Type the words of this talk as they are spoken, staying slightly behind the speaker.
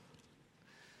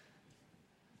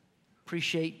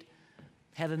Appreciate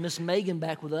having Miss Megan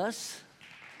back with us.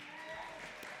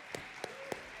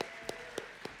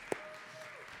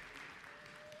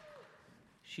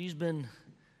 She's been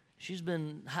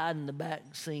hiding the back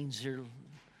scenes here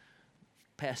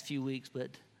past few weeks, but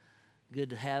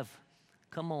good to have.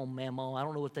 Come on, Mama. I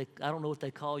don't know what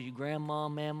they call you, Grandma,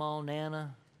 Mama,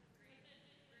 Nana,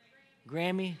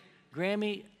 Grammy.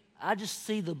 I just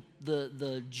see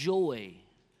the joy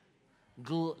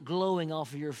glowing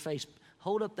off of your face.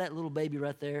 Hold up that little baby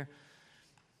right there,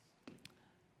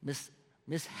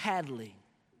 Miss Hadley.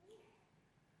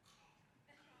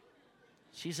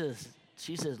 She says,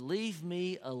 leave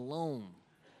me alone.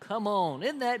 Come on,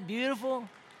 isn't that beautiful?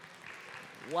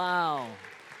 Wow.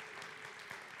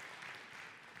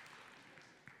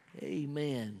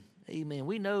 Amen.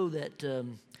 We know that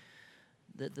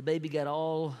that the baby got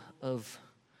all of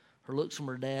her looks from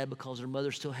her dad because her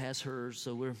mother still has hers.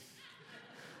 So we're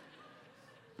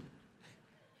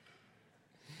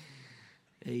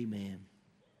Amen.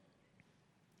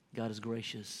 God is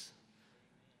gracious.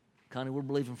 Connie, we're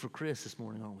believing for Chris this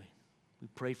morning, aren't we? We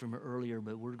prayed for him earlier,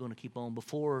 but we're going to keep on.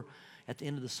 At the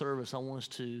end of the service, I want us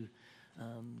to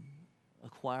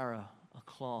acquire a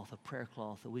cloth, a prayer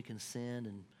cloth that we can send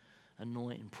and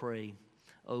anoint and pray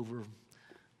over.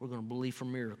 We're going to believe for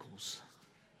miracles.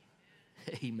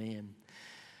 Amen.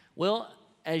 Well,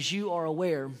 as you are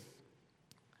aware,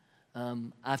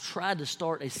 I've tried to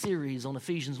start a series on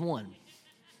Ephesians 1.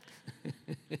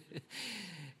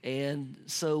 And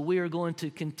so we are going to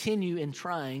continue in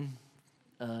trying.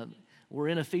 We're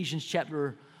in Ephesians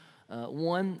chapter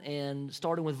 1 and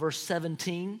starting with verse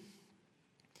 17.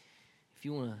 If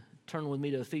you want to turn with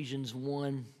me to Ephesians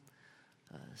 1,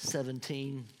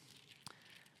 17.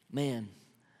 Man,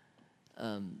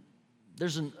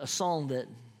 there's a song that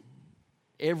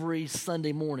every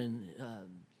Sunday morning,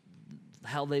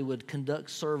 how they would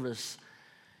conduct service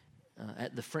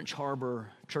at the French Harbor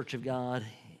Church of God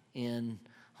in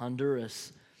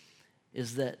Honduras,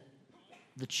 is that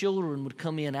the children would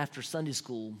come in after Sunday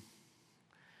school,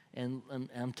 and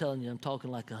I'm telling you, I'm talking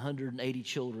like 180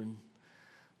 children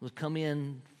would come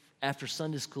in after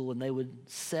Sunday school, and they would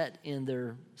sit in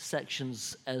their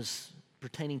sections as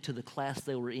pertaining to the class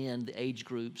they were in, the age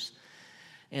groups,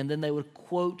 and then they would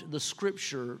quote the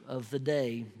scripture of the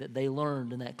day that they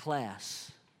learned in that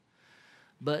class.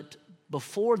 But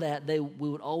before that, we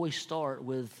would always start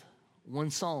with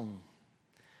one song,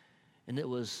 and it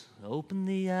was, "Open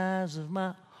the eyes of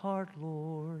my heart,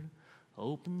 Lord.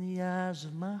 Open the eyes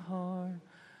of my heart.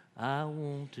 I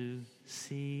want to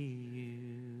see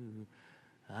you.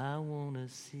 I want to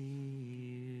see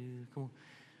you." Come on.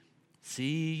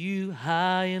 "See you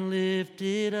high and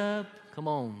lifted up." Come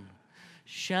on.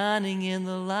 "Shining in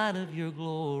the light of your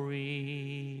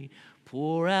glory.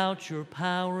 Pour out your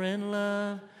power and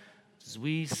love as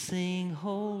we sing,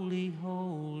 holy,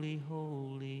 holy,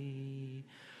 holy.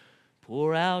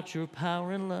 Pour out your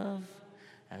power and love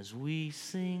as we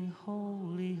sing,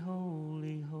 holy,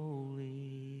 holy,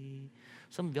 holy."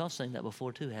 Some of y'all sang that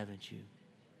before too, haven't you?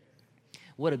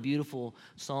 What a beautiful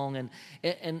song. And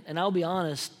I'll be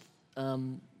honest,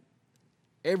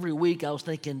 every week I was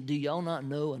thinking, do y'all not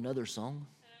know another song?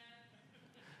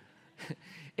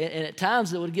 and at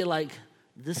times it would get like,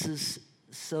 this is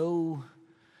so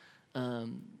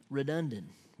redundant.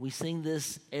 We sing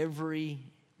this every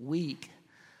week.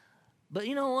 But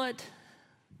you know what?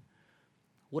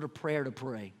 What a prayer to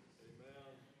pray.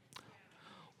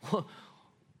 Amen.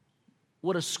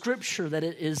 What a scripture that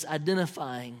it is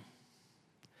identifying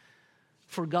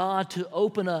for God to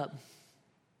open up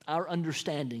our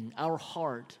understanding, our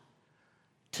heart,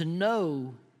 to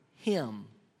know Him,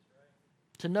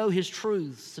 to know His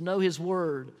truths, to know His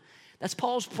word. That's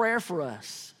Paul's prayer for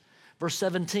us. Verse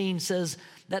 17 says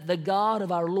that the God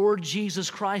of our Lord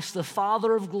Jesus Christ, the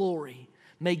Father of glory,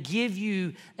 may give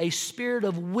you a spirit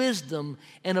of wisdom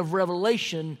and of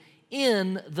revelation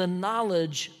in the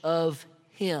knowledge of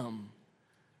Him.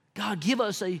 God, give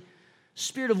us a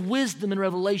spirit of wisdom and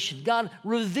revelation. God,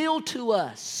 reveal to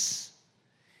us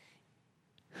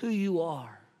who you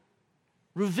are.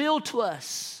 Reveal to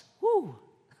us. Woo.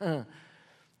 Man,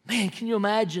 can you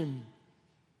imagine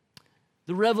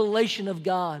the revelation of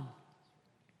God?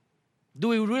 Do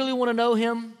we really want to know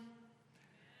Him?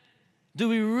 Do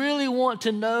we really want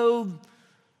to know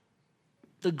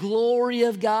the glory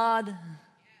of God?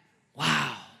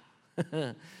 Wow.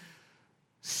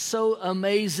 So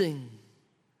amazing.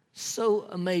 So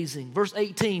amazing. Verse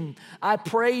 18, "I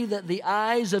pray that the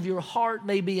eyes of your heart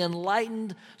may be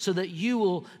enlightened so that you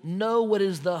will know what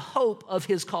is the hope of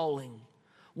His calling,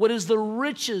 what is the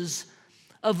riches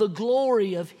of the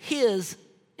glory of His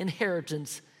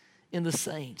inheritance in the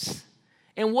saints."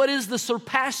 and what is the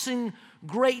surpassing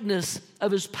greatness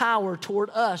of his power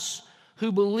toward us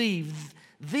who believe.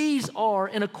 These are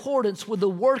in accordance with the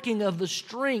working of the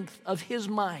strength of his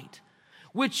might,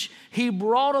 which he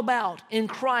brought about in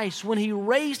Christ when he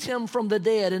raised him from the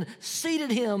dead and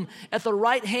seated him at the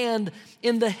right hand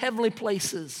in the heavenly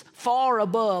places, far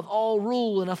above all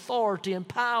rule and authority and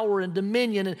power and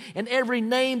dominion and every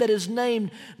name that is named,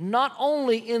 not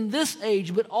only in this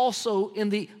age, but also in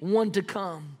the one to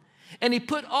come. And he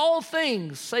put all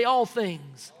things, say all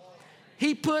things,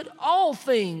 he put all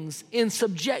things in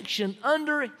subjection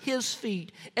under his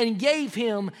feet and gave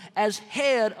him as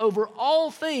head over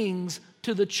all things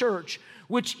to the church,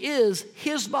 which is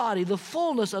his body, the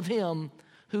fullness of him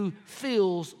who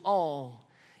fills all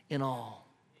in all.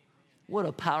 What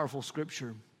a powerful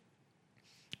scripture.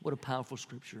 What a powerful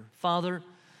scripture. Father,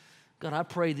 God, I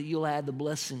pray that you'll add the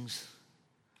blessings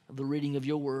of the reading of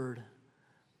your word.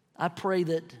 I pray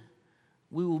that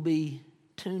we will be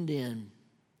tuned in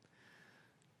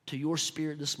to your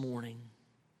spirit this morning,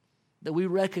 that we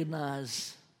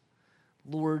recognize,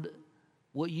 Lord,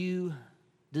 what you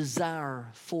desire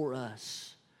for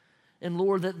us. And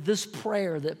Lord, that this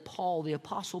prayer that Paul, the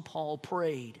Apostle Paul,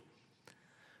 prayed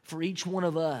for each one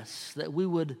of us, that we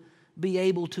would be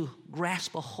able to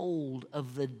grasp a hold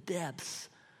of the depths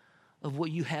of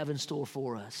what you have in store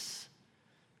for us.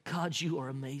 God, you are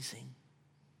amazing.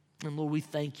 And Lord, we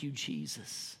thank you,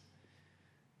 Jesus.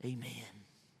 Amen.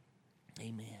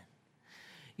 Amen.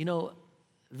 You know,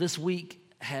 this week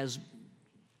has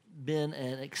been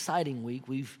an exciting week.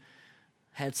 We've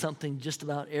had something just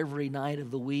about every night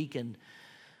of the week. And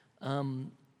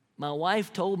my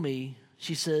wife told me,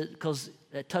 she said, because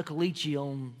at Tuckaleechee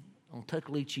on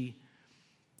Tuckaleechee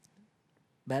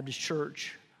Baptist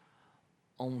Church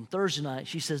on Thursday night,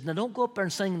 she says, now don't go up there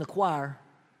and sing in the choir.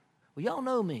 Well, y'all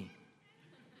know me.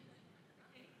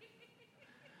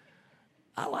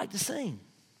 I like to sing.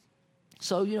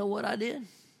 So you know what I did?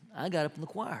 I got up in the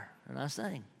choir and I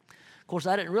sang. Of course,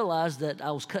 I didn't realize that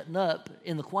I was cutting up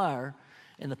in the choir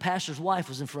and the pastor's wife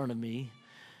was in front of me,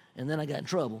 and then I got in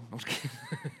trouble. I was kidding.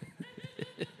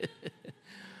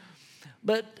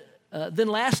 But then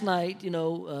last night, you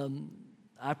know,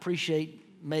 I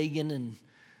appreciate Megan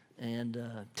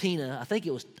and Tina. I think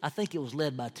it was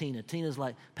led by Tina. Tina's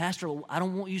like, Pastor, I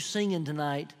don't want you singing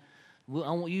tonight.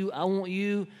 I want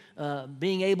you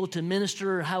being able to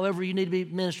minister however you need to be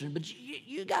ministering. But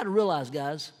you got to realize,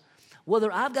 guys,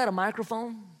 whether I've got a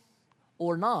microphone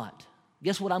or not,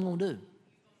 guess what I'm going to do?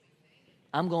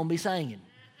 I'm going to be singing,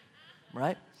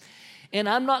 right? And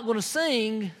I'm not going to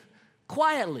sing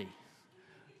quietly.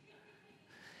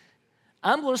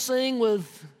 I'm going to sing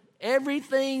with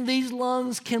everything these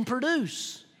lungs can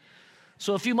produce.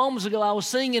 So a few moments ago, I was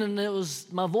singing, and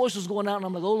my voice was going out, and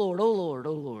I'm like, oh, Lord, oh, Lord,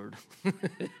 oh, Lord.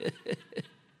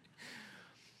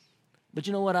 But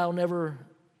you know what? I don't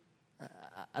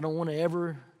want to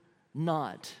ever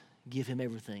not give him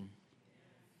everything.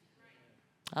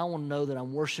 I want to know that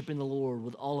I'm worshiping the Lord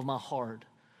with all of my heart,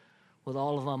 with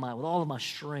all of my might, with all of my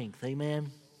strength, amen?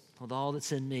 With all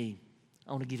that's in me.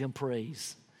 I want to give him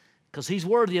praise because he's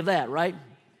worthy of that, right?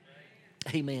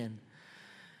 Amen.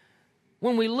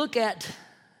 When we look at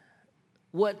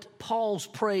what Paul's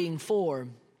praying for,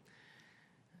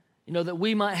 you know, that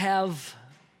we might have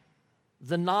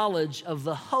the knowledge of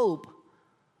the hope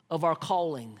of our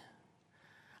calling.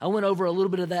 I went over a little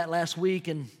bit of that last week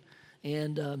and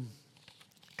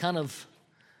kind of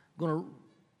going to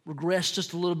regress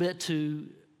just a little bit to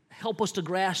help us to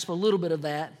grasp a little bit of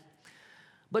that.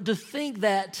 But to think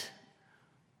that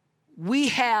we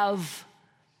have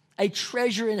a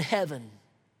treasure in heaven.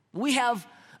 We have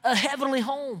a heavenly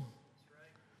home.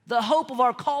 The hope of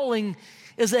our calling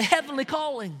is a heavenly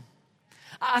calling.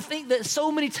 I think that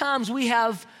so many times we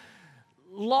have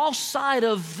lost sight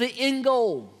of the end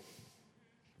goal.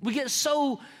 We get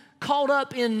so caught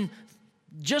up in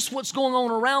just what's going on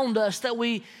around us that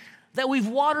we've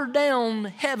watered down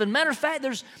heaven. Matter of fact,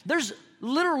 there's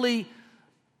literally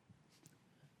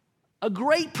a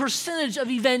great percentage of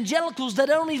evangelicals that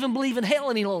don't even believe in hell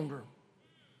any longer.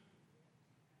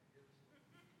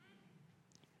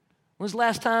 When's the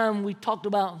last time we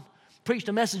preached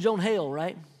a message on hell,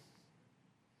 right?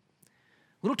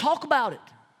 We don't talk about it.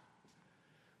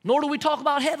 Nor do we talk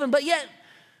about heaven, but yet,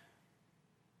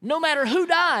 no matter who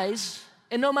dies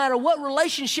and no matter what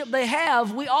relationship they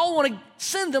have, we all want to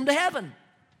send them to heaven.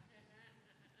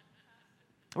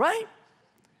 Right?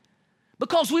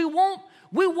 Because we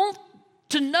want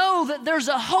to know that there's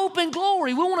a hope and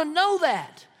glory. We want to know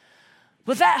that.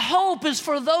 But that hope is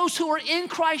for those who are in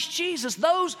Christ Jesus,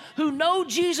 those who know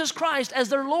Jesus Christ as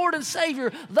their Lord and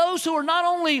Savior, those who are not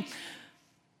only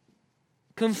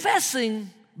confessing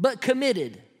but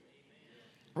committed,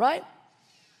 right?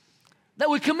 That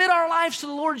we commit our lives to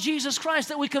the Lord Jesus Christ,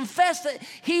 that we confess that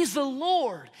He's the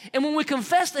Lord. And when we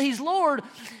confess that He's Lord,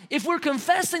 if we're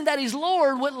confessing that He's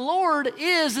Lord, what Lord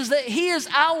is that He is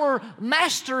our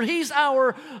master, He's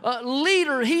our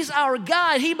leader, He's our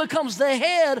guide. He becomes the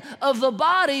head of the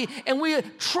body, and we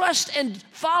trust and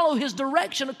follow His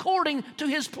direction according to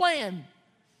His plan.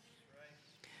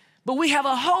 But we have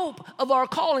a hope of our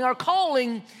calling. Our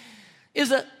calling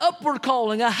is an upward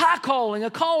calling, a high calling,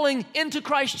 a calling into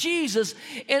Christ Jesus.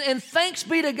 And thanks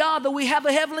be to God that we have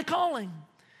a heavenly calling.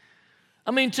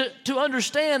 I mean, to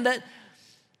understand that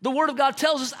the Word of God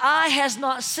tells us, eye has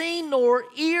not seen, nor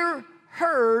ear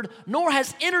heard, nor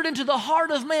has entered into the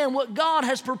heart of man what God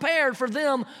has prepared for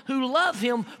them who love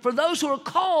Him, for those who are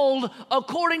called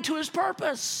according to His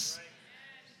purpose.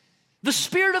 The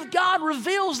Spirit of God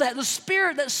reveals that. The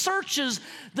Spirit that searches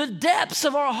the depths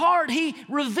of our heart, He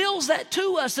reveals that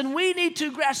to us. And we need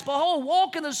to grasp a hold,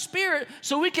 walk in the Spirit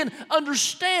so we can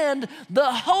understand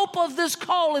the hope of this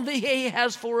calling that He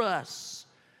has for us.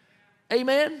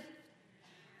 Amen?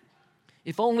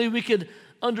 If only we could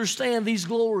understand these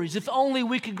glories, if only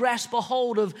we could grasp a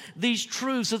hold of these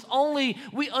truths, if only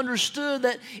we understood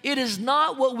that it is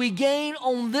not what we gain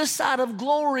on this side of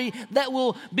glory that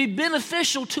will be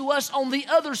beneficial to us on the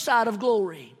other side of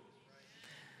glory.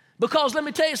 Because let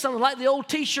me tell you something, like the old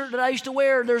t-shirt that I used to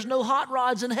wear, there's no hot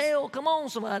rods in hell. Come on,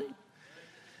 somebody.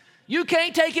 You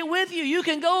can't take it with you. You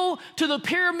can go to the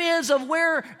pyramids of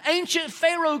where ancient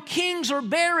Pharaoh kings are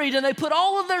buried, and they put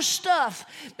all of their stuff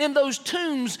in those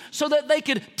tombs so that they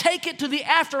could take it to the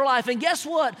afterlife. And guess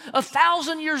what?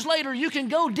 1,000 years later, you can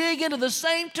go dig into the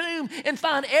same tomb and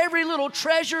find every little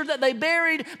treasure that they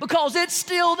buried because it's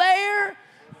still there.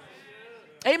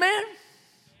 Amen?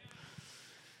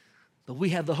 But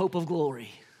we have the hope of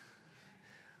glory.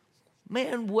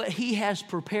 Man, what He has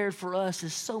prepared for us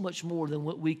is so much more than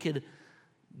what we could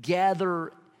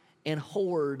gather and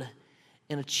hoard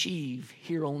and achieve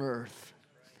here on earth.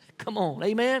 Come on,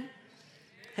 amen?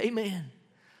 Amen.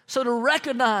 So to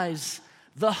recognize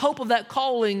the hope of that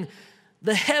calling,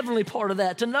 the heavenly part of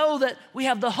that, to know that we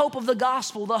have the hope of the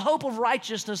gospel, the hope of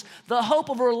righteousness, the hope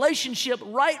of a relationship,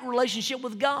 right relationship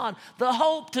with God, the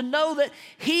hope to know that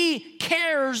He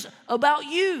cares about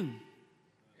you.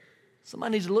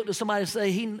 Somebody needs to look to somebody and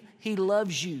say, He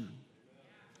loves you.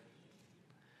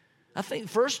 I think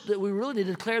first that we really need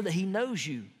to declare that He knows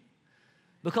you.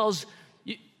 Because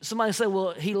somebody say,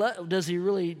 well, does He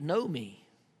really know me?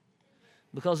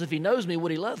 Because if He knows me,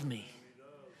 would He love me?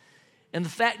 And the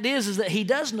fact is that He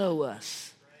does know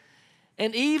us.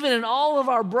 And even in all of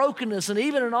our brokenness and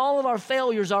even in all of our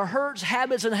failures, our hurts,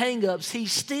 habits, and hang-ups, He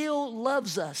still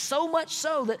loves us. So much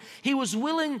so that He was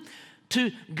willing to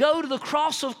go to the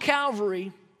cross of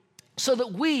Calvary so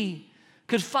that we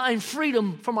could find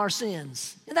freedom from our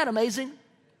sins. Isn't that amazing?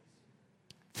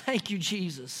 Thank you,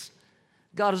 Jesus.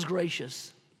 God is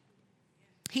gracious.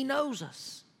 He knows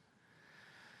us.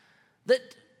 That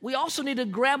we also need to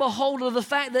grab a hold of the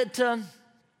fact that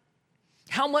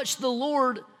how much the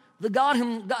Lord, God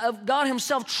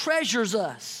Himself treasures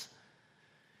us.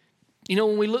 You know,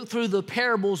 when we look through the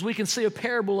parables, we can see a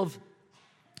parable of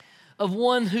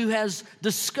one who has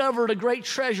discovered a great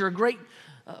treasure,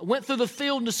 went through the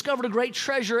field and discovered a great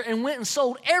treasure and went and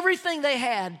sold everything they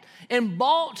had and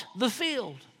bought the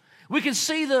field. We can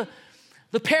see the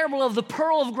parable of the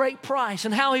pearl of great price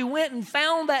and how he went and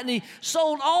found that and he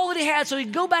sold all that he had so he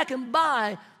could go back and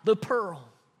buy the pearl.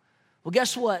 Well,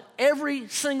 guess what? Every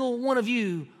single one of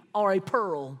you are a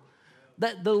pearl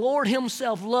that the Lord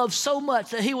Himself loved so much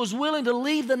that He was willing to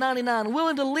leave the 99,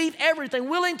 willing to leave everything,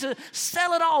 willing to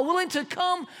sell it all, willing to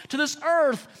come to this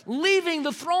earth, leaving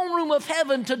the throne room of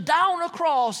heaven to die on a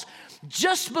cross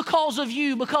just because of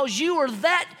you, because you are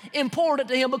that important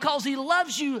to Him, because He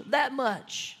loves you that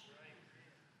much.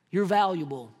 You're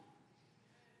valuable.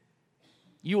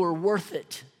 You are worth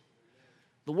it.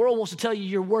 The world wants to tell you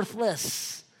you're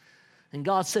worthless, and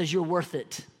God says you're worth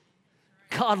it.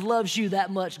 God loves you that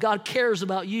much. God cares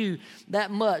about you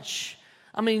that much.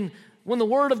 I mean, when the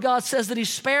Word of God says that He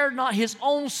spared not His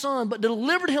own Son, but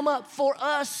delivered Him up for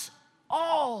us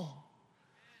all.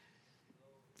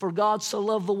 For God so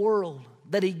loved the world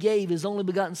that He gave His only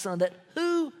begotten Son, that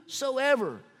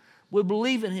whosoever would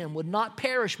believe in Him would not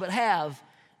perish but have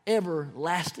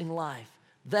everlasting life.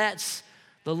 That's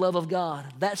the love of God.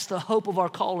 That's the hope of our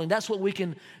calling. That's what we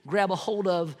can grab a hold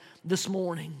of this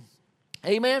morning.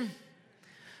 Amen?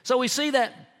 So we see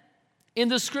that in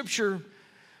this scripture,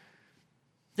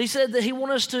 He said that He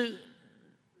wants us to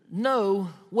know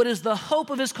what is the hope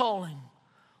of His calling.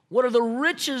 What are the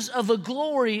riches of the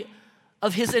glory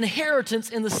of his inheritance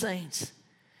in the saints,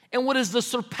 and what is the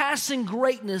surpassing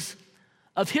greatness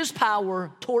of his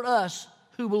power toward us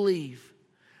who believe.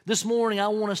 This morning, I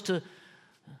want us to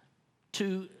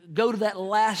go to that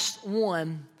last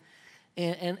one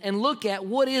and look at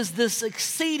what is this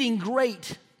exceeding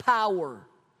great power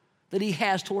that he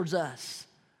has towards us.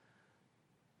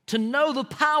 To know the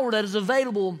power that is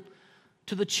available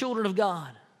to the children of God.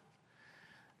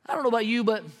 I don't know about you,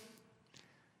 but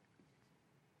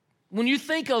when you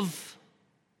think of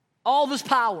all this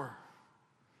power,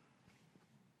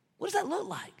 what does that look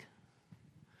like?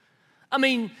 I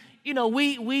mean, you know,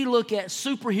 we look at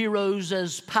superheroes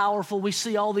as powerful. We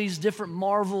see all these different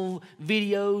Marvel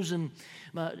videos, and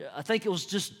I think it was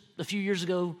just a few years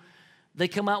ago, they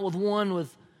come out with one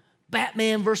with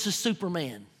Batman versus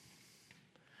Superman.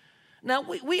 Now,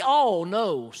 we all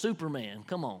know Superman.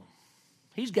 Come on.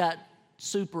 He's got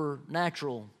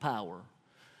supernatural power.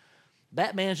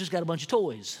 Batman's just got a bunch of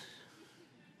toys,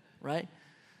 right?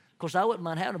 Of course, I wouldn't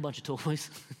mind having a bunch of toys.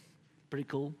 Pretty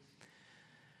cool.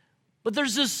 But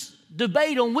there's this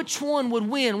debate on which one would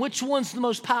win, which one's the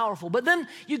most powerful. But then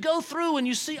you go through and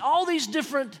you see all these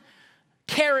different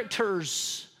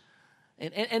characters.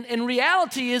 And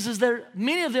reality is that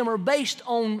many of them are based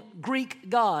on Greek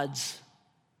gods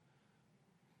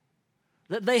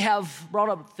that they have brought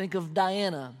up. Think of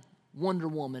Diana, Wonder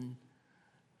Woman,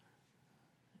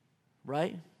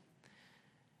 right?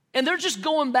 And they're just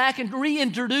going back and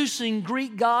reintroducing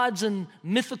Greek gods and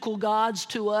mythical gods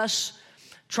to us,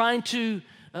 trying to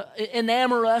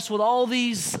enamor us with all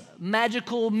these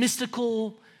magical,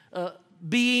 mystical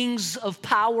beings of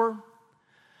power.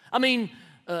 I mean,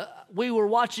 we were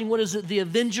watching, The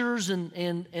Avengers,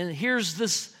 and here's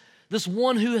this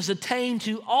one who has attained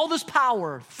to all this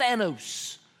power,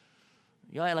 Thanos.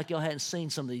 Y'all act like y'all hadn't seen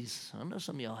some of these. I know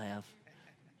some of y'all have.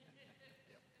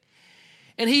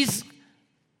 And he's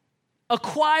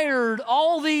acquired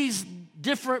all these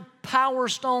different power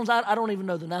stones. I don't even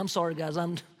know the name. I'm sorry, guys.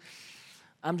 I'm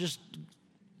just,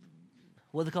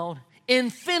 what are they called?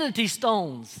 Infinity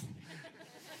stones.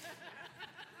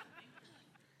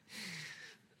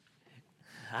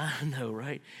 I know,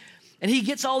 right? And he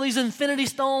gets all these infinity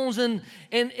stones, and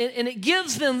it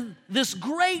gives them this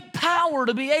great power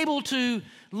to be able to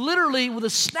literally, with a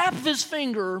snap of his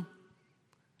finger,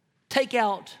 take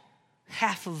out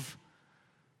half of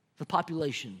the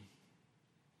population.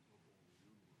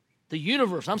 The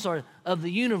universe, of the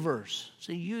universe.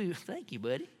 See, thank you,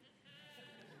 buddy.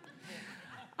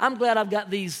 I'm glad I've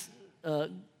got these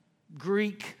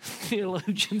Greek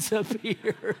theologians up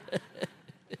here.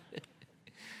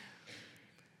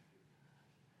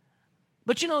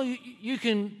 But you know, you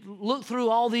can look through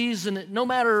all these, and no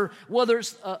matter whether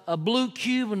it's a blue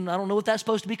cube, and I don't know what that's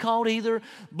supposed to be called either,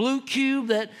 blue cube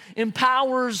that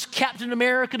empowers Captain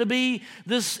America to be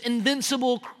this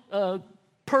invincible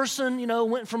person, you know,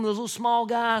 went from those little small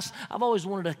guys. I've always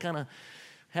wanted to kind of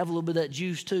have a little bit of that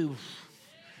juice too,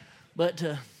 but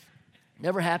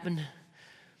never happened.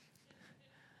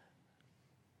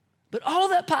 But all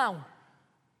that power,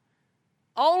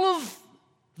 all of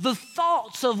the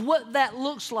thoughts of what that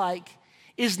looks like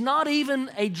is not even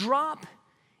a drop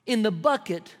in the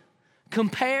bucket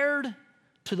compared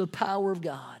to the power of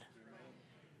God.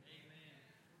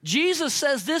 Jesus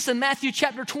says this in Matthew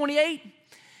chapter 28.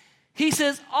 He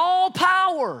says, all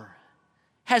power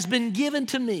has been given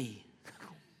to me.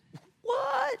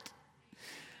 What?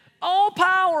 All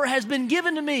power has been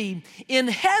given to me in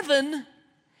heaven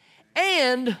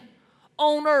and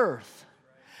on earth.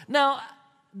 Now,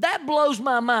 that blows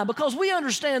my mind, because we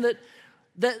understand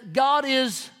that God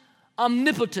is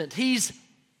omnipotent. He's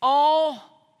all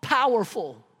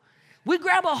powerful. We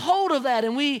grab a hold of that,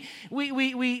 and we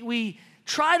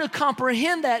try to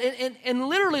comprehend that. And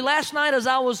literally last night, as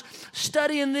I was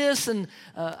studying this, and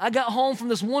I got home from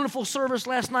this wonderful service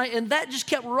last night, and that just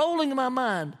kept rolling in my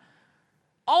mind.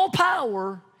 All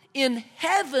power in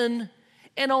heaven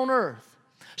and on earth.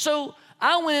 So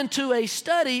I went into a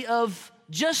study of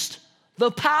just the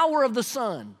power of the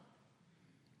sun.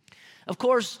 Of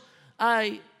course,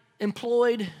 I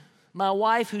employed my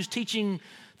wife, who's teaching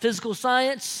physical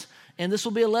science, and this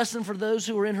will be a lesson for those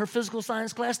who are in her physical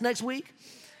science class next week.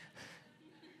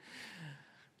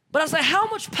 But I say, how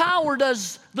much power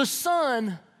does the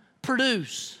sun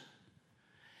produce?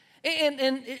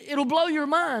 And it'll blow your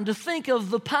mind to think of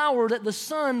the power that the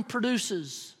sun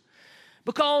produces,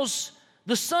 because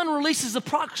the sun releases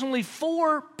approximately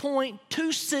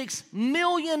 4.26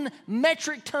 million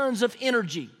metric tons of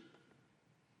energy.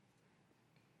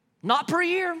 Not per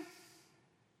year.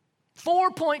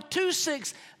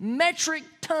 4.26 metric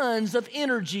tons of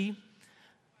energy,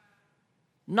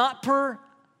 not per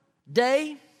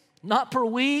day, not per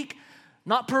week,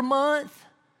 not per month,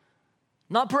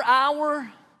 not per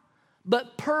hour,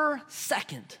 but per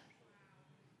second.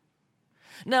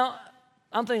 Now,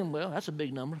 I'm thinking, well, that's a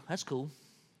big number. That's cool.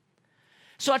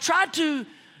 So I tried to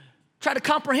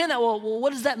comprehend that. Well,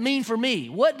 what does that mean for me?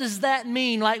 What does that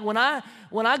mean? Like when I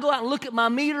go out and look at my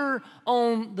meter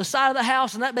on the side of the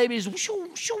house and that baby is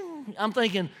shoo, shoo, I'm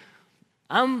thinking,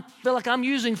 feel like I'm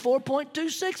using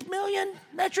 4.26 million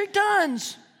metric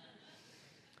tons.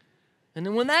 And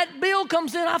then when that bill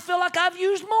comes in, I feel like I've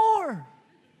used more,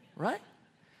 right?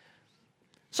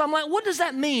 So I'm like, what does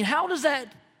that mean? How does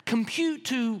that compute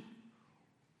to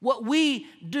what we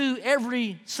do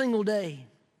every single day?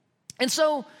 And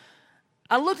so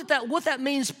I looked at that, what that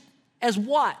means as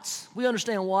watts. We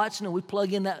understand watts. You know, we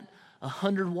plug in that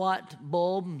 100-watt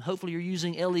bulb, and hopefully you're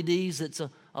using LEDs. It's a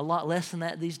lot less than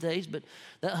that these days, but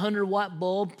that 100-watt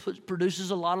bulb produces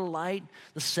a lot of light.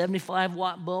 The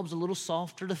 75-watt bulb's a little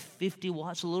softer. The 50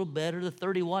 watts a little better. The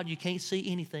 30-watt, you can't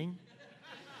see anything.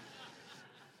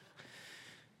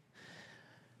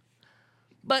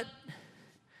 But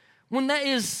when that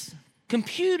is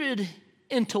computed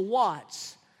into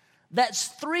watts, that's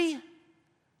 384.6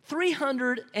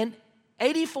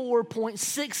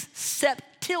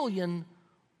 septillion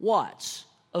watts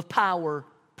of power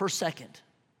per second.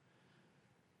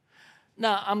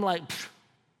 Now, I'm like,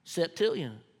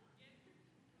 septillion.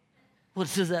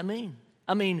 What does that mean?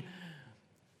 I mean,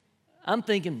 I'm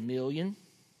thinking million,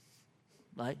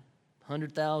 like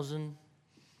 100,000,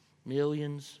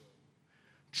 millions,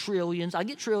 trillions. I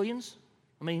get trillions.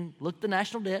 I mean, look at the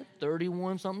national debt,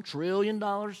 $31-something trillion.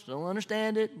 Don't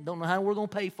understand it. Don't know how we're going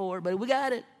to pay for it, but we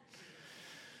got it.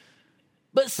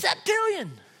 But septillion.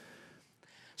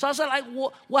 So I said, like,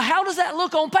 well, how does that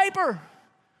look on paper?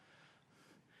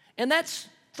 And that's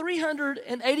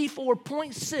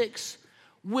 384.6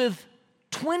 with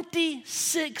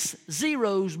 26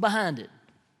 zeros behind it.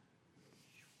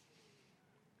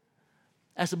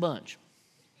 That's a bunch.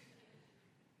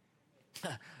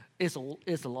 It's a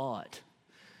lot.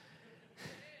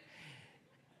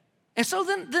 And so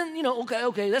then you know,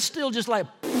 okay, that's still just like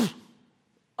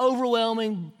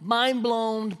overwhelming, mind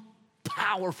blown,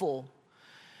 powerful.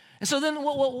 And so then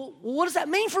what does that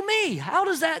mean for me? How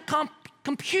does that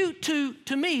compute to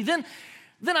me? Then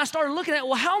I started looking at,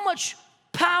 well, how much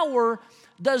power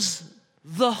does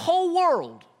the whole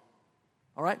world,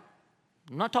 all right?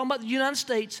 I'm not talking about the United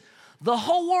States, the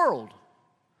whole world.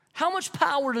 How much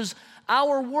power does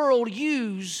our world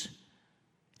use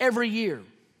every year?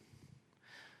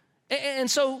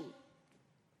 And so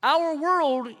our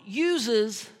world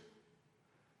uses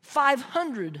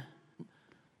 500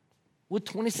 with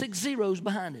 26 zeros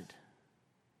behind it.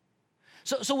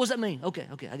 So what does that mean? Okay,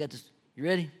 I got this. You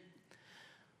ready?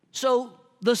 So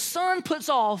the sun puts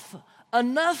off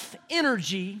enough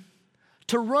energy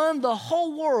to run the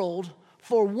whole world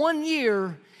for 1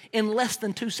 year in less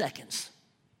than 2 seconds.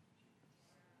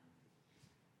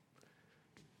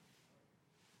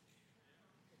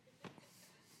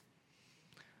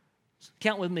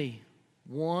 Count with me.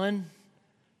 1,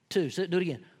 2. So do it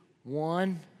again.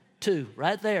 1, 2.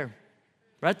 Right there.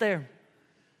 Right there.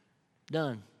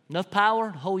 Done. Enough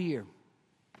power, the whole year.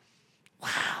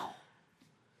 Wow.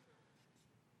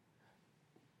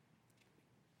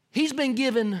 He's been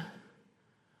given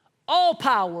all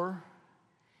power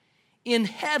in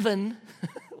heaven,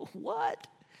 what?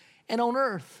 And on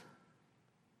earth.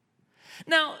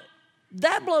 Now,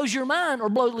 that blows your mind, or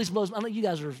at least blows, I know you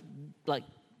guys are like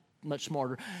much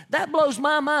smarter. That blows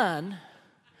my mind.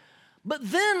 But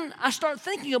then I start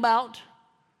thinking about,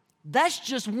 that's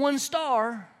just one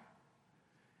star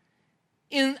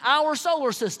in our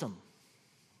solar system.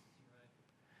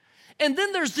 And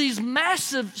then there's these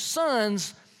massive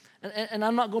suns, and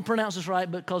I'm not going to pronounce this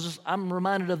right because I'm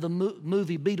reminded of the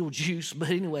movie Beetlejuice, but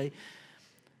anyway,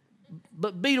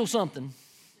 but Beetle something.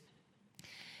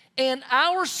 And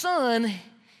our sun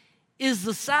is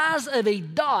the size of a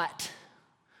dot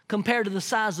compared to the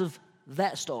size of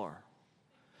that star.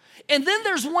 And then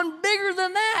there's one bigger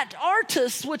than that,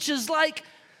 Arcturus, which is like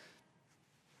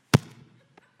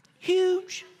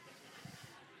huge.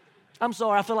 I'm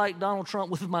sorry, I feel like Donald Trump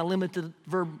with my limited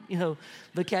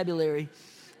vocabulary.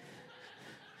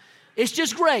 It's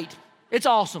just great. It's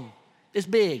awesome. It's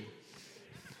big.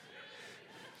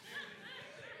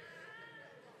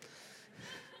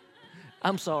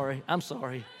 I'm sorry.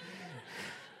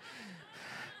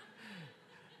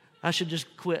 I should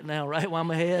just quit now, right, while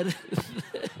I'm ahead.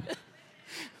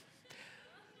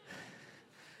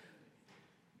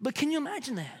 But can you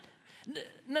imagine that?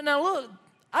 Now look,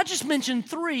 I just mentioned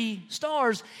 3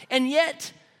 stars, and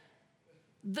yet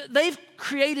they've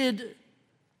created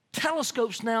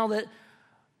telescopes now that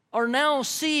are now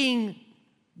seeing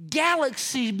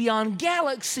galaxies beyond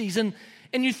galaxies. And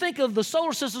you think of the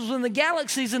solar systems and the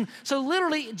galaxies, and so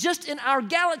literally just in our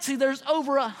galaxy there's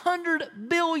over 100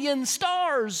 billion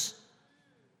stars.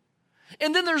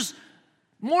 And then there's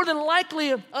more than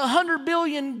likely 100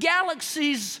 billion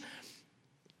galaxies.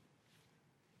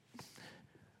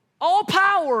 All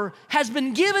power has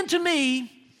been given to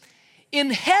me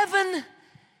in heaven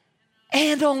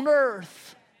and on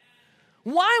earth.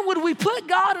 Why would we put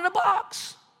God in a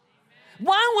box?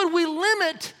 Why would we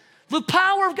limit the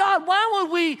power of God? Why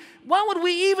would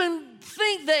we even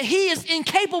think that He is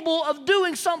incapable of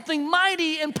doing something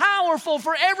mighty and powerful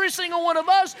for every single one of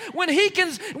us when He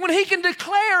can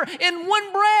declare in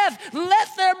one breath, let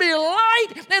there be light,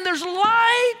 and there's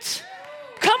light?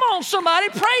 Come on, somebody,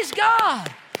 praise God.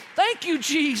 Thank you,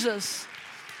 Jesus.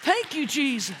 Thank you,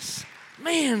 Jesus.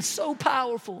 Man, so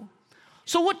powerful.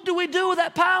 So what do we do with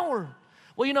that power?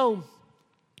 Well,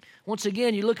 once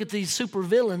again, you look at these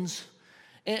supervillains,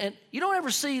 and you don't ever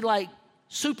see like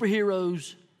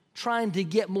superheroes trying to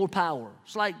get more power.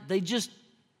 It's like they're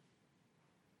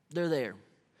there.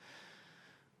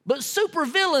 But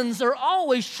supervillains are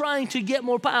always trying to get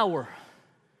more power.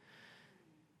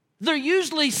 They're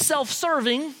usually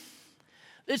self-serving.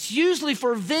 It's usually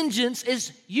for vengeance.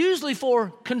 It's usually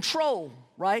for control,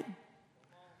 right?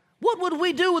 What would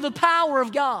we do with the power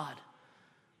of God?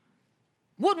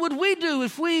 What would we do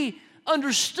if we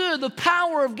understood the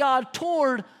power of God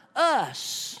toward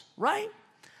us, right?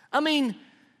 I mean,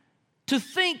 to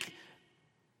think,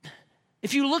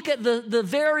 if you look at the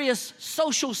various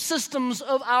social systems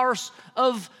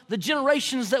of the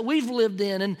generations that we've lived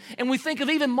in, and we think of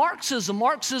even Marxism.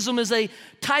 Marxism is a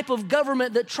type of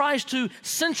government that tries to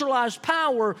centralize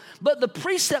power, but the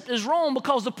precept is wrong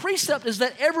because the precept is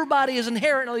that everybody is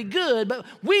inherently good, but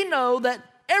we know that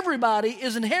everybody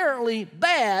is inherently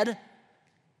bad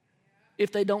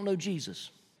if they don't know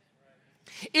Jesus.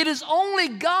 It is only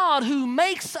God who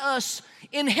makes us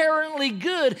inherently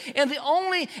good, and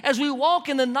as we walk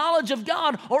in the knowledge of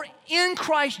God or in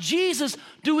Christ Jesus,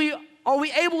 are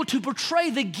we able to portray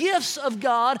the gifts of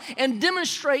God and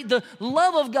demonstrate the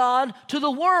love of God to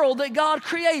the world that God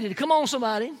created. Come on,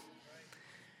 somebody.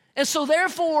 And so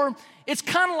therefore, it's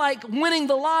kind of like winning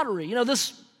the lottery.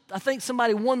 I think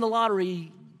somebody won the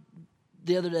lottery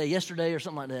yesterday or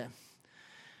something like that.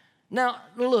 Now,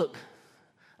 look,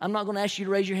 I'm not going to ask you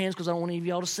to raise your hands because I don't want any of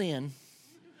y'all to sin.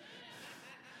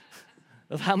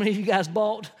 Of how many of you guys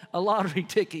bought a lottery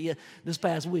ticket this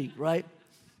past week, right?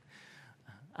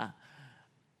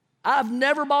 I've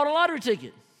never bought a lottery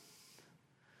ticket.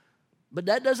 But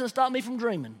that doesn't stop me from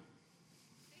dreaming.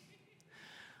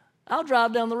 I'll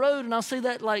drive down the road and I'll see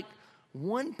that like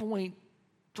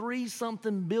 $1.3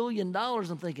 something billion.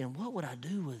 I'm thinking, what would I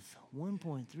do with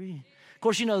 1.3? Of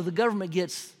course, the government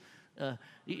gets,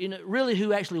 really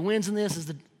who actually wins in this is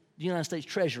the United States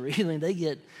Treasury.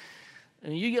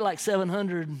 You get like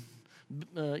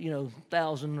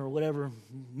 700,000 or whatever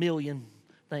million.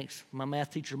 Thanks. My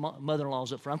math teacher,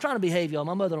 mother-in-law's up front. I'm trying to behave, y'all.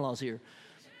 My mother-in-law's here.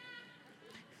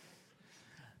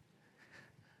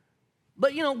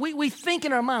 But, we think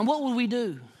in our mind, what would we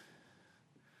do?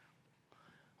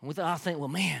 And I think, well,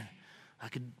 man, I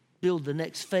could build the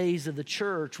next phase of the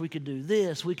church. We could do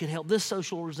this. We could help this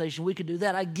social organization. We could do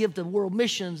that. I'd give to world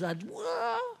missions.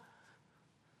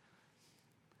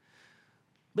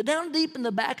 But down deep in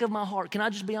the back of my heart, can I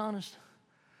just be honest?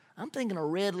 I'm thinking a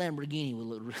red Lamborghini would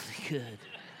look really good.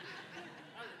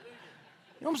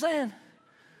 You know what I'm saying?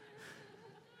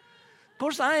 Of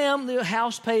course, I am the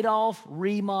house paid off,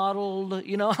 remodeled,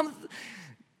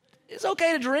 it's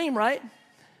okay to dream, right?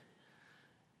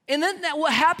 And then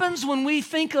what happens when we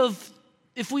think of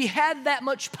if we had that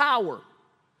much power,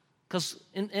 because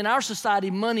in our society,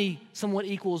 money somewhat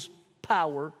equals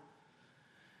power.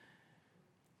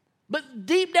 But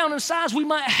deep down inside, we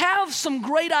might have some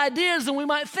great ideas and we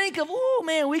might think of, oh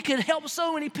man, we could help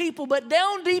so many people. But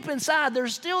down deep inside,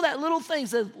 there's still that little thing that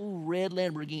says, ooh, red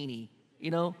Lamborghini,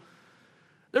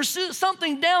 There's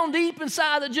something down deep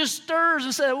inside that just stirs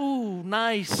and says, ooh,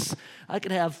 nice. I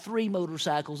could have 3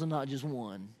 motorcycles and not just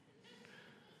one.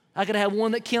 I could have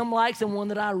one that Kim likes and one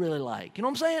that I really like. You know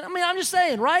what I'm saying? I'm just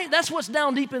saying, right? That's what's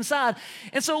down deep inside.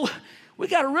 And so we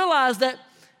got to realize that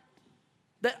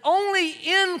only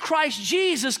in Christ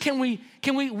Jesus can we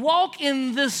walk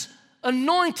in this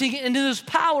anointing and in this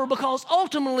power, because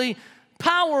ultimately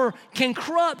power can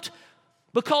corrupt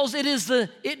because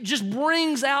it just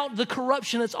brings out the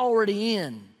corruption that's already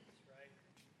in.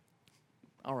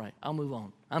 All right, I'll move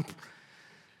on. I'm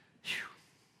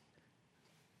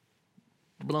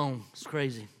blown. It's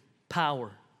crazy.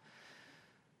 Power.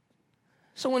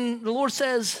 So when the Lord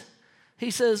says,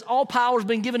 he says, all power has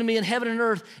been given to me in heaven and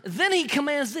earth, then he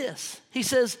commands this. He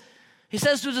says to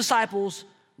his disciples,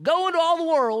 go into all the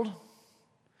world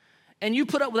and you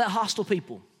put up with that hostile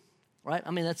people, right? I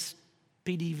mean, that's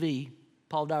PDV,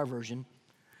 Paul Dyer version.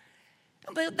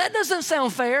 That doesn't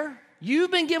sound fair. You've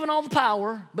been given all the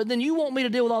power, but then you want me to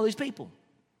deal with all these people.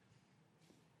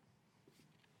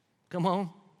 Come on.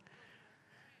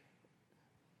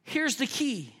 Here's the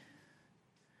key.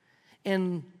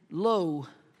 And lo,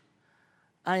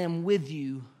 I am with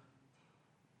you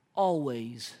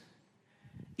always,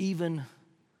 even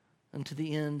unto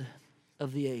the end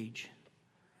of the age.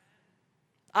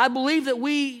 I believe that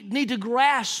we need to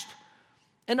grasp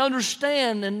and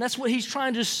understand, and that's what he's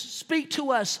trying to speak to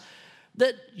us,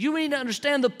 that you need to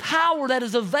understand the power that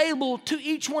is available to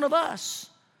each one of us.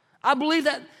 I believe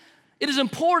that it is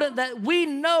important that we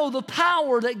know the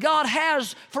power that God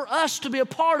has for us to be a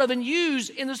part of and use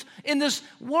in this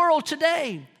world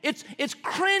today. It's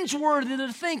cringeworthy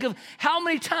to think of how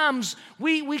many times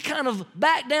we kind of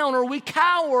back down or we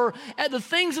cower at the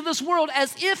things of this world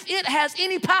as if it has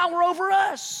any power over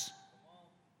us.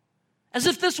 As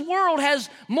if this world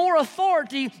has more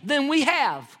authority than we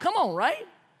have. Come on, right?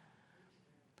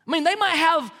 I mean, they might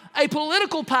have a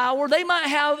political power, they might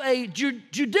have a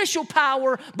judicial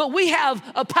power, but we have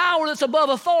a power that's above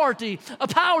authority, a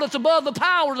power that's above the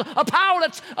powers, a power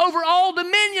that's over all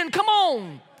dominion. Come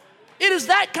on. It is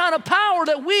that kind of power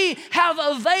that we have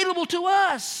available to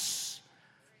us.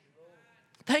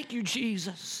 Thank you,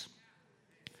 Jesus.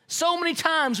 So many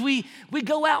times we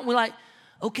go out and we're like,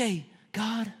 okay,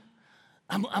 God,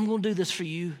 I'm going to do this for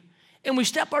you. And we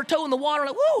step our toe in the water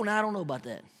like, whoa, now I don't know about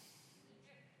that.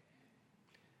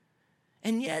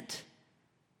 And yet,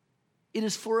 it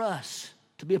is for us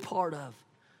to be a part of.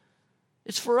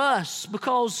 It's for us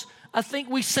because I think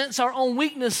we sense our own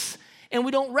weakness and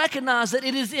we don't recognize that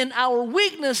it is in our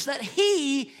weakness that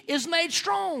He is made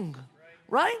strong,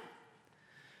 right?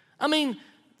 I mean,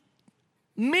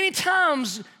 many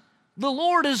times the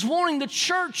Lord is wanting the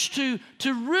church to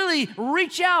really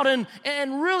reach out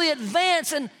and really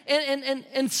advance,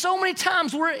 and so many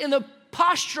times we're in the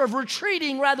posture of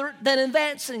retreating rather than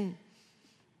advancing.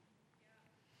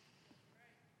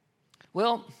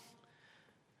 Well,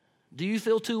 do you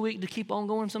feel too weak to keep on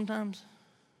going sometimes?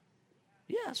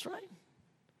 Yeah, that's right.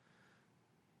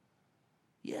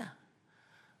 Yeah.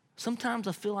 Sometimes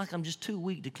I feel like I'm just too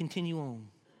weak to continue on.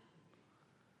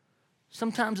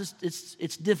 Sometimes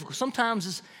it's difficult. Sometimes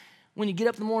it's when you get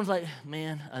up in the morning, it's like,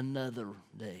 man, another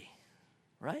day,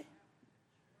 right?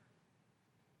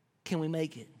 Can we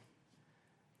make it?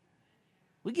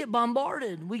 We get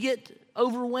bombarded. We get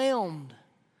overwhelmed.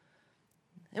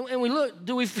 And we look,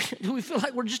 do we feel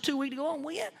like we're just too weak to go on?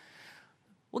 Well, yeah.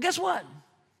 Well, guess what?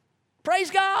 Praise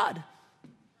God.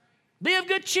 Be of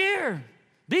good cheer.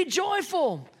 Be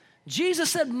joyful.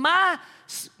 Jesus said, my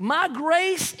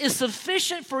grace is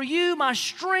sufficient for you. My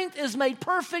strength is made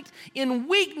perfect in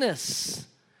weakness.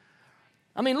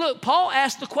 I mean, look, Paul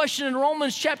asked the question in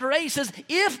Romans chapter 8. He says,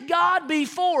 if God be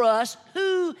for us,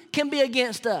 who can be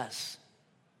against us?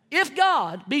 If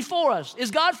God be for us,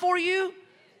 is God for you?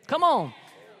 Come on.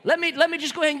 Let me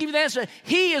just go ahead and give you the answer.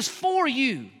 He is for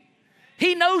you.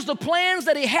 He knows the plans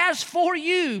that He has for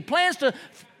you. Plans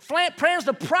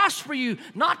to prosper you,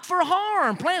 not for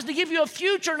harm. Plans to give you a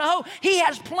future and a hope. He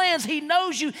has plans. He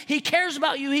knows you. He cares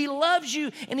about you. He loves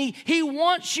you. And He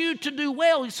wants you to do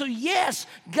well. So yes,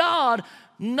 God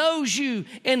knows you.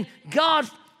 And God,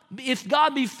 if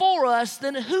God be for us,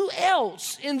 then who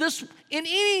else in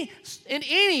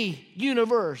any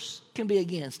universe can be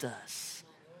against us?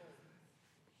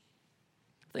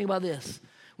 Think about this.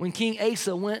 When King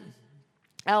Asa went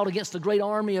out against the great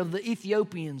army of the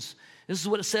Ethiopians, this is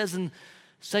what it says in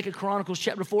 2 Chronicles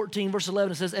chapter 14, verse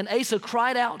 11. It says, and Asa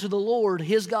cried out to the Lord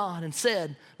his God and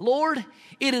said, Lord,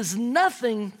 it is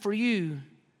nothing for you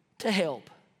to help,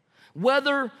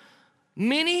 whether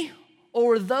many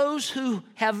or those who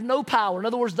have no power. In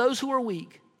other words, those who are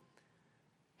weak.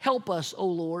 Help us, O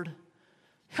Lord.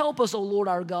 Help us, O Lord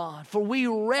our God, for we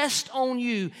rest on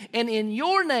you, and in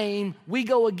your name we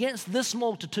go against this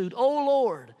multitude. O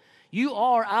Lord, you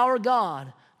are our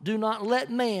God. Do not let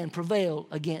man prevail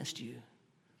against you.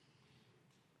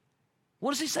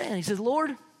 What is he saying? He says,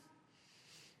 Lord,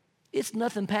 it's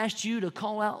nothing past you to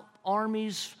call out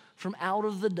armies from out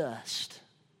of the dust,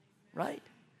 right?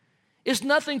 It's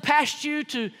nothing past you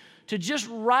to just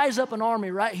rise up an army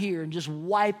right here and just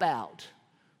wipe out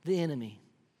the enemy.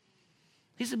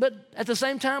 He said, but at the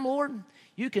same time, Lord,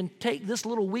 you can take this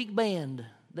little weak band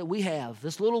that we have,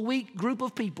 this little weak group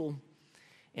of people,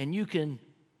 and you can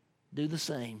do the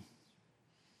same.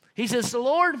 He says, so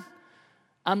Lord,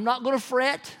 I'm not going to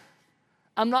fret.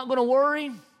 I'm not going to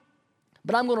worry,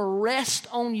 but I'm going to rest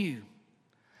on you.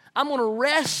 I'm going to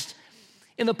rest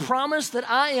in the promise that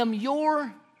I am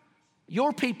your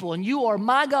people and you are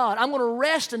my God. I'm going to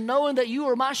rest in knowing that you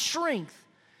are my strength.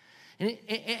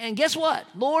 And guess what?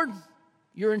 Lord,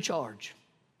 you're in charge,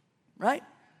 right?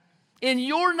 In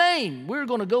your name, we're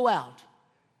going to go out.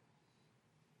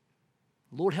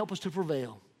 Lord, help us to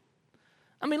prevail.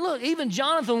 I mean, look, even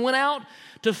Jonathan went out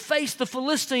to face the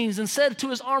Philistines and said to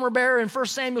his armor bearer in 1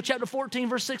 Samuel chapter 14,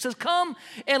 verse 6 says, come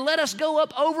and let us go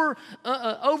up over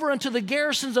into the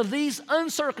garrisons of these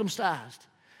uncircumcised.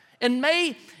 And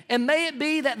may it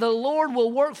be that the Lord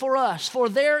will work for us, for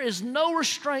there is no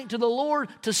restraint to the Lord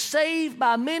to save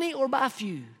by many or by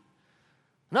few.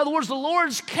 In other words, the Lord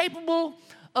is capable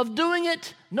of doing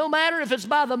it no matter if it's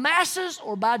by the masses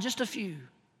or by just a few.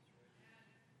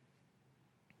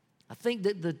 I think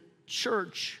that the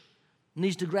church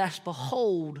needs to grasp a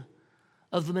hold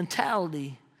of the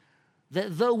mentality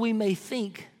that though we may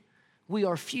think we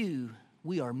are few,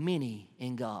 we are many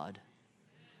in God.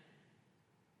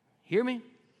 Hear me?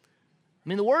 I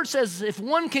mean, the word says if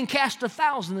one can cast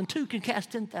 1,000, then two can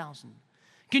cast 10,000.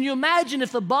 Can you imagine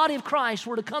if the body of Christ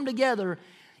were to come together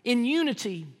in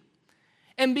unity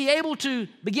and be able to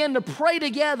begin to pray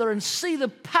together and see the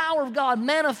power of God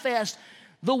manifest?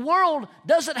 The world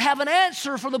doesn't have an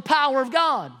answer for the power of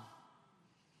God.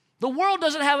 The world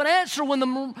doesn't have an answer when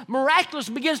the miraculous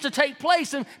begins to take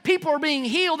place and people are being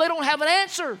healed. They don't have an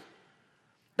answer.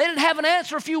 They didn't have an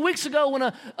answer a few weeks ago when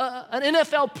an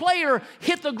NFL player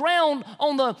hit the ground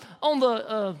on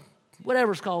the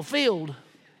whatever it's called, field.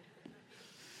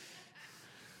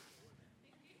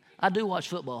 I do watch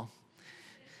football.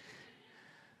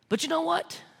 But you know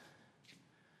what?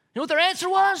 You know what their answer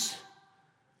was?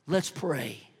 Let's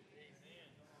pray.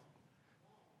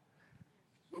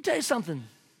 Let me tell you something.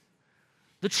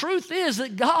 The truth is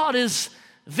that God is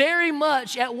very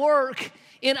much at work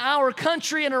in our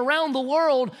country and around the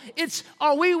world.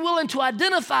 Are we willing to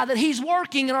identify that He's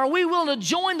working, and are we willing to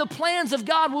join the plans of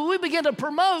God? Will we begin to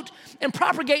promote and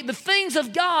propagate the things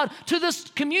of God to this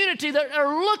community that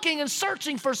are looking and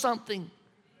searching for something?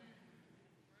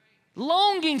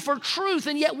 Longing for truth,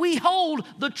 and yet we hold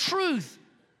the truth.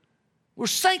 We're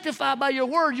sanctified by your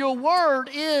word. Your word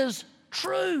is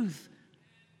truth.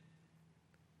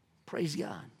 Praise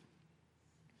God.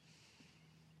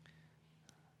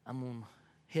 I'm going to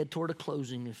head toward a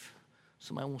closing if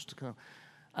somebody wants to come.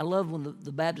 I love when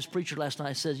the Baptist preacher last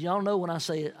night says, y'all know when I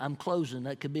say I'm closing,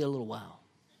 that could be a little while.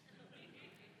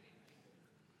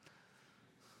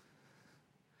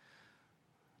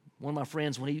 One of my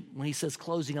friends, when he says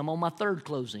closing, I'm on my third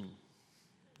closing.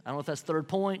 I don't know if that's third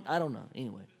point. I don't know.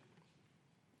 Anyway.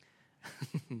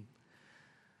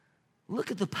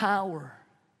 Look at the power.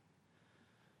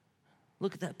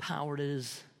 Look at that power that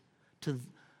is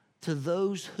to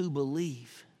those who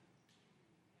believe.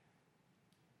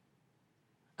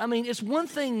 I mean, it's one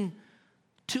thing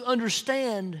to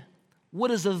understand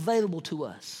what is available to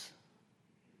us.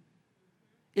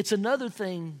 It's another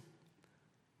thing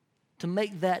to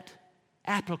make that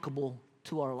applicable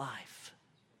to our life.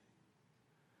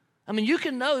 I mean, you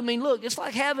can know. I mean, look, it's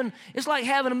like having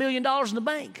 $1 million in the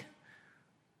bank.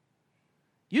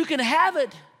 You can have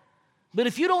it, but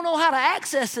if you don't know how to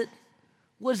access it,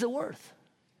 what is it worth?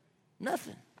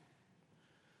 Nothing.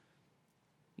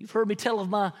 You've heard me tell of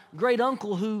my great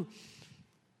uncle who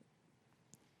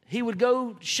he would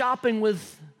go shopping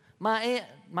with my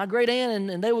great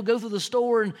aunt, and they would go through the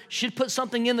store, and she'd put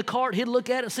something in the cart. He'd look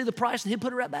at it, see the price, and he'd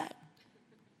put it right back.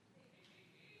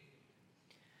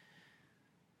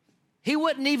 He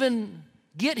wouldn't even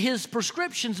get his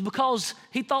prescriptions because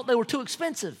he thought they were too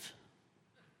expensive.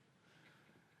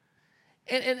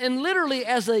 And literally,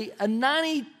 as a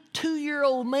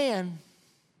 92-year-old man,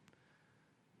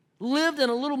 lived in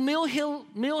a little Mill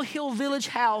Hill Village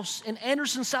house in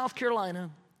Anderson, South Carolina.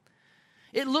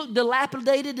 It looked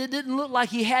dilapidated. It didn't look like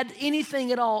he had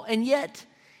anything at all. And yet,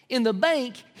 in the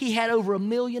bank, he had over $1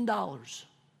 million.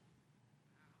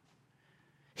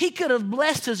 He could have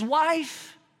blessed his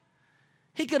wife.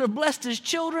 He could have blessed his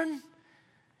children.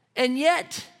 And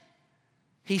yet,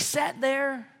 he sat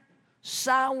there,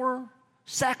 sour,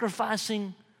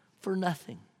 sacrificing for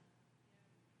nothing.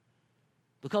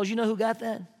 Because you know who got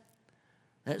that?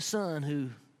 That son who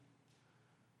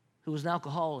was an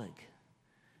alcoholic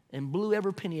and blew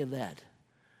every penny of that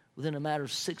within a matter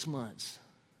of 6 months.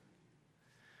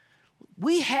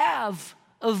 We have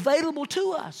available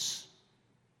to us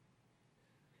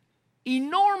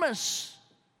enormous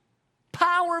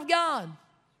power of God.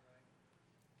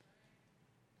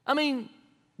 I mean,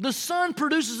 the sun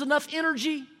produces enough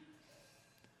energy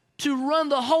to run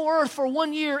the whole earth for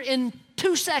 1 year in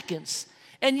 2 seconds.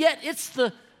 And yet it's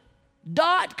the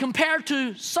dot compared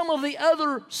to some of the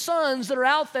other suns that are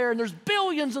out there, and there's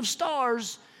billions of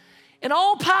stars. And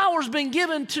all power's been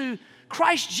given to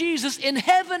Christ Jesus in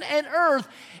heaven and earth.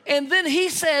 And then he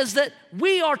says that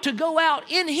we are to go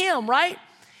out in him, right?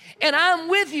 And I'm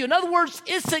with you. In other words,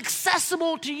 it's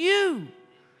accessible to you.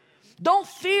 Don't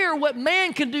fear what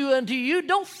man can do unto you.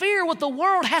 Don't fear what the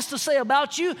world has to say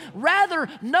about you. Rather,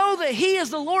 know that he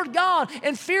is the Lord God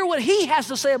and fear what he has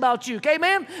to say about you. Okay,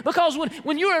 amen? Because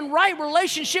when you're in right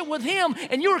relationship with him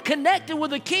and you're connected with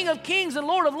the King of Kings and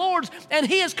Lord of Lords, and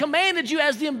he has commanded you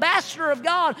as the ambassador of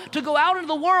God to go out into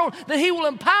the world, that he will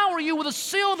empower you with a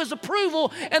seal of his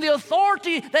approval and the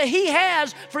authority that he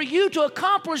has for you to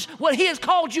accomplish what he has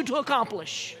called you to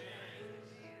accomplish.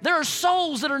 There are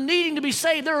souls that are needing to be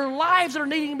saved. There are lives that are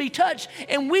needing to be touched.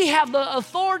 And we have the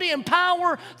authority and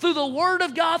power through the Word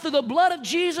of God, through the blood of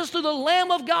Jesus, through the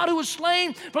Lamb of God who was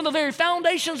slain from the very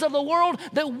foundations of the world,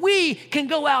 that we can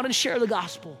go out and share the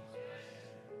gospel.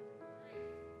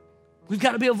 We've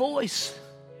got to be a voice.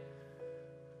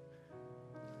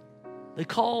 They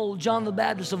call John the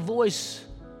Baptist a voice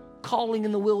calling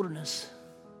in the wilderness.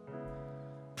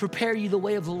 Prepare ye the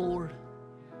way of the Lord.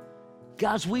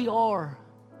 Guys, we are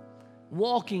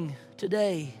walking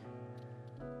today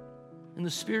in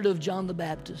the spirit of John the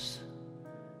Baptist.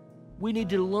 We need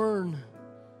to learn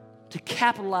to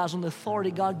capitalize on the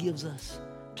authority God gives us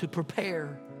to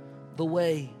prepare the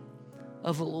way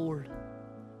of the Lord.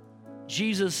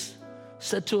 Jesus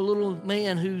said to a little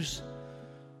man whose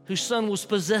son was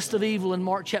possessed of evil in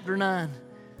Mark chapter 9,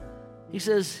 he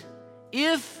says,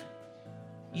 if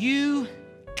you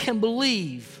can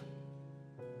believe,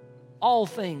 all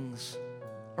things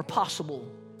are possible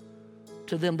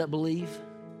to them that believe.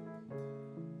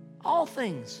 All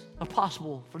things are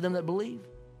possible for them that believe.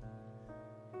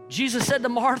 Jesus said to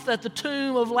Martha at the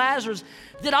tomb of Lazarus,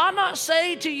 did I not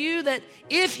say to you that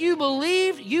if you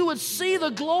believed, you would see the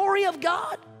glory of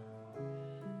God?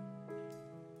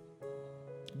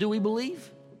 Do we believe?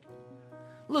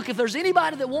 Look, if there's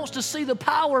anybody that wants to see the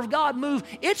power of God move,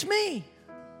 it's me.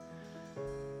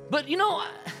 But you know,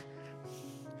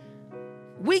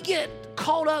 we get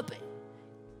caught up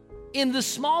in the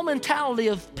small mentality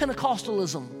of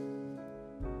Pentecostalism,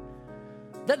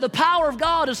 that the power of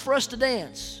God is for us to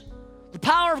dance. The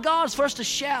power of God is for us to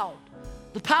shout.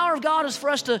 The power of God is for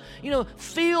us to,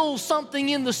 feel something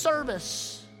in the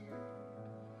service.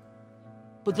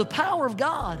 But the power of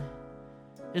God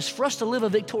is for us to live a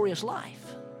victorious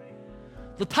life.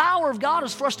 The power of God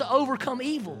is for us to overcome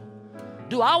evil.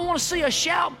 Do I want to see a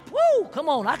shout? Woo! Come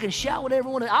on, I can shout with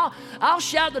everyone. I'll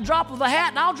shout the drop of a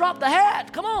hat, and I'll drop the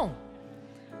hat. Come on.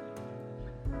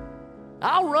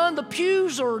 I'll run the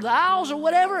pews or the aisles or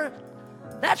whatever.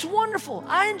 That's wonderful.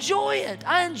 I enjoy it.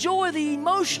 I enjoy the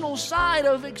emotional side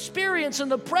of experience in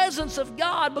the presence of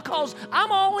God because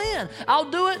I'm all in.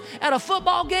 I'll do it at a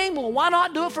football game. Well, why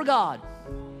not do it for God?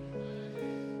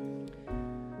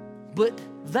 But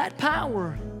that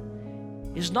power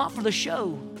is not for the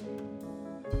show.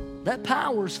 That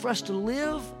power is for us to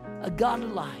live a godly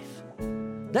life.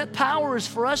 That power is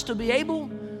for us to be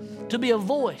able to be a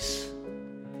voice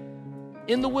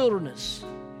in the wilderness,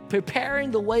 preparing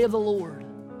the way of the Lord.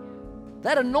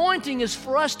 That anointing is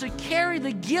for us to carry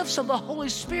the gifts of the Holy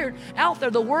Spirit out there,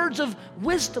 the words of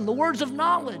wisdom, the words of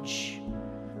knowledge,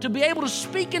 to be able to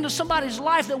speak into somebody's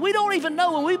life that we don't even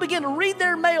know when we begin to read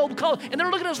their mail, and they're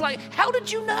looking at us like, how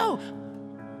did you know?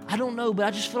 I don't know, but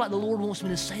I just feel like the Lord wants me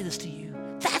to say this to you.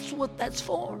 That's what that's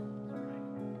for.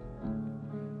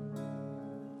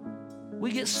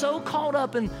 We get so caught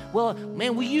up in, well,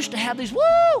 man, we used to have these,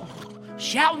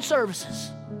 shouting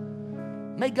services.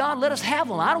 May God let us have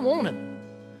them. I don't want them.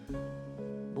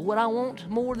 But what I want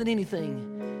more than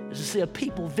anything is to see a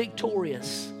people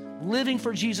victorious, living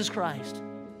for Jesus Christ.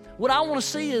 What I want to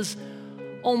see is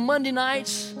on Monday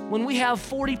nights when we have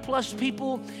 40 plus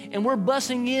people and we're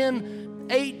busing in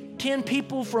 8-10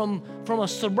 people from a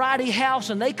sobriety house,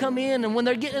 and they come in, and when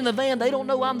they're getting in the van, they don't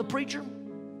know I'm the preacher.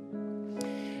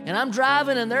 And I'm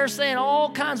driving, and they're saying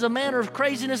all kinds of manner of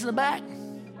craziness in the back.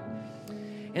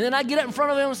 And then I get up in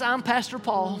front of them and say, I'm Pastor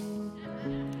Paul.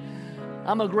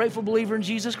 I'm a grateful believer in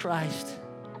Jesus Christ.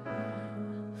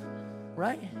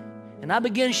 Right? And I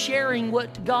begin sharing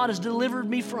what God has delivered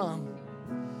me from.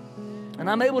 And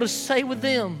I'm able to say with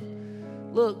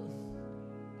them, look,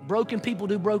 broken people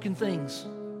do broken things.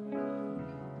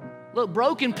 Look,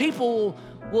 broken people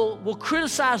will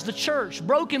criticize the church.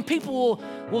 Broken people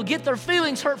will get their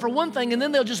feelings hurt for one thing, and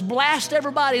then they'll just blast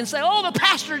everybody and say, oh, the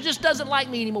pastor just doesn't like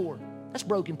me anymore. That's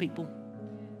broken people.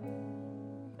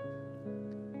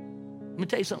 me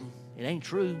tell you something. It ain't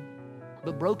true.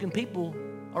 But broken people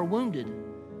are wounded.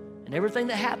 And everything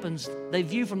that happens, they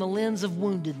view from the lens of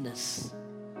woundedness.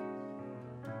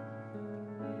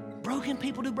 Broken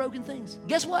people do broken things.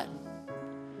 Guess what?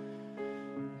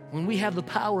 When we have the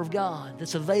power of God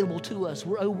that's available to us,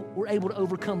 we're able to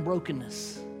overcome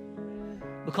brokenness.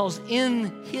 Because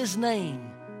in His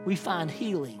name, we find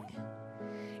healing.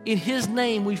 In His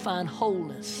name, we find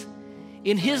wholeness.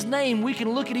 In His name, we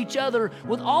can look at each other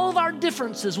with all of our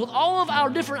differences, with all of our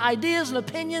different ideas and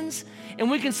opinions, and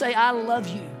we can say, I love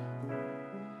you.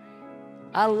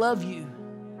 I love you.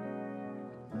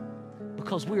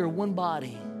 Because we are one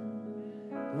body.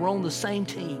 We're on the same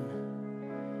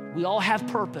team. We all have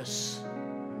purpose.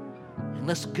 And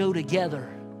let's go together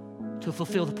to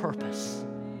fulfill the purpose.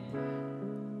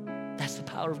 That's the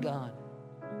power of God.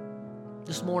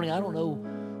 This morning, I don't know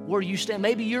where you stand.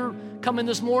 Maybe you're coming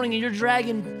this morning and you're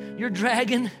dragging.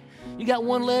 You got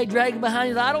one leg dragging behind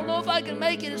you. I don't know if I can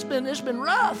make it. It's been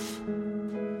rough.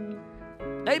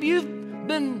 Maybe you've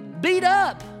been beat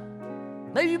up.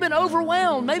 Maybe you've been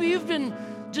overwhelmed. Maybe you've been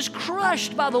just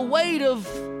crushed by the weight of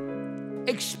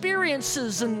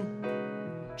experiences and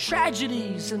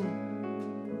tragedies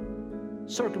and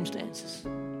circumstances.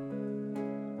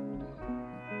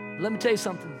 Let me tell you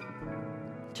something.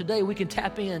 Today we can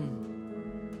tap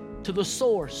in to the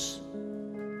source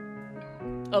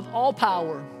of all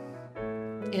power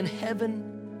in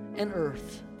heaven and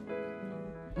earth.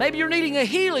 Maybe you're needing a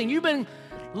healing. You've been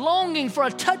longing for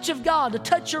a touch of God to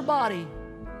touch your body.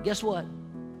 Guess what?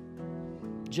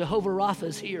 Jehovah Rapha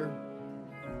is here.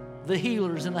 The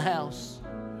healer's in the house.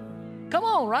 Come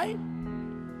on, right?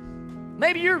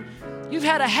 Maybe you've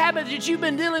had a habit that you've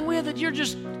been dealing with that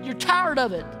you're tired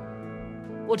of it.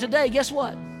 Well, today, guess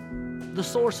what? The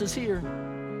source is here.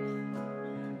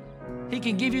 He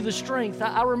can give you the strength.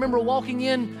 I remember walking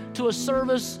into a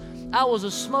service. I was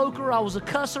a smoker. I was a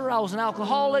cusser. I was an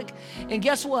alcoholic. And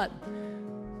guess what?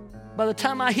 By the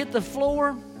time I hit the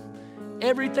floor,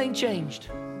 everything changed.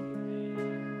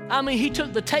 I mean, He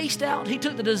took the taste out. He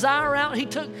took the desire out.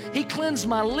 He cleansed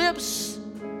my lips.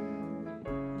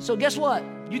 So guess what?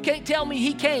 You can't tell me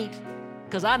He can't,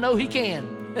 because I know He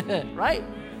can, right?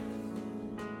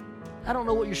 I don't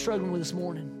know what you're struggling with this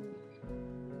morning.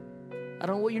 I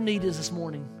don't know what your need is this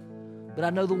morning, but I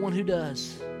know the one who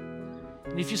does.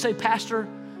 And if you say, Pastor,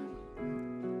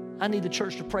 I need the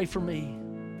church to pray for me,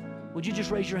 would you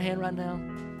just raise your hand right now?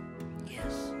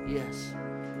 Yes, yes,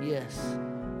 yes,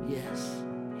 yes,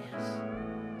 yes,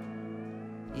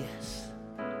 yes.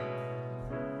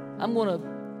 I'm gonna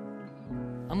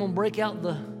break out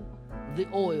the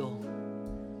oil,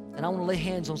 and I want to lay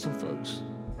hands on some folks.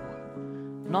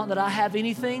 Not that I have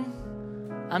anything.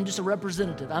 I'm just a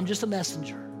representative. I'm just a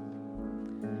messenger.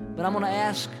 But I'm going to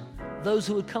ask those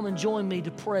who would come and join me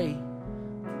to pray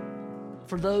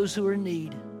for those who are in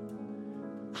need.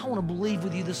 I want to believe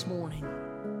with you this morning.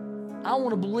 I want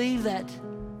to believe that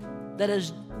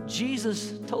as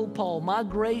Jesus told Paul, my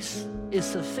grace is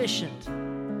sufficient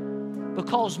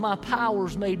because my power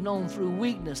is made known through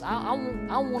weakness. I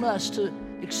want us to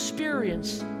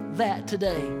experience that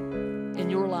today in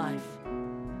your life.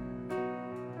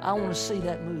 I want to see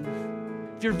that move.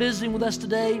 If you're visiting with us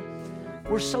today,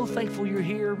 we're so thankful you're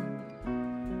here.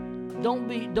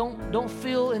 Don't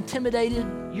feel intimidated.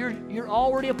 You're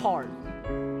already a part.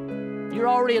 You're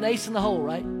already an ace in the hole,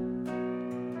 right?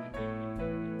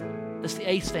 That's the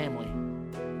Ace family.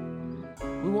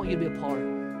 We want you to be a part.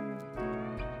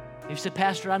 If you say,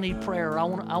 Pastor, I need prayer, or I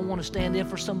want to stand in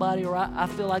for somebody, or I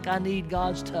feel like I need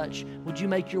God's touch, would you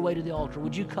make your way to the altar?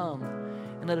 Would you come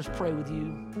and let us pray with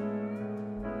you?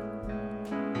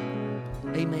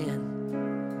 Amen.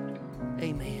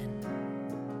 Amen.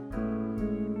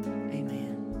 Amen.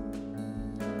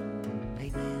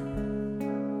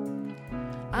 Amen.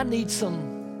 I need some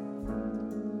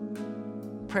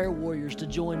prayer warriors to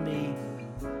join me.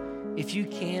 If you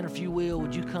can, or if you will,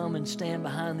 would you come and stand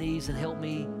behind these and help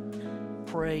me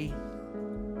pray?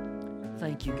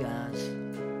 Thank you, guys.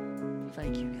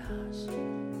 Thank you, guys.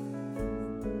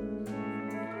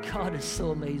 God is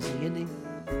so amazing, isn't He?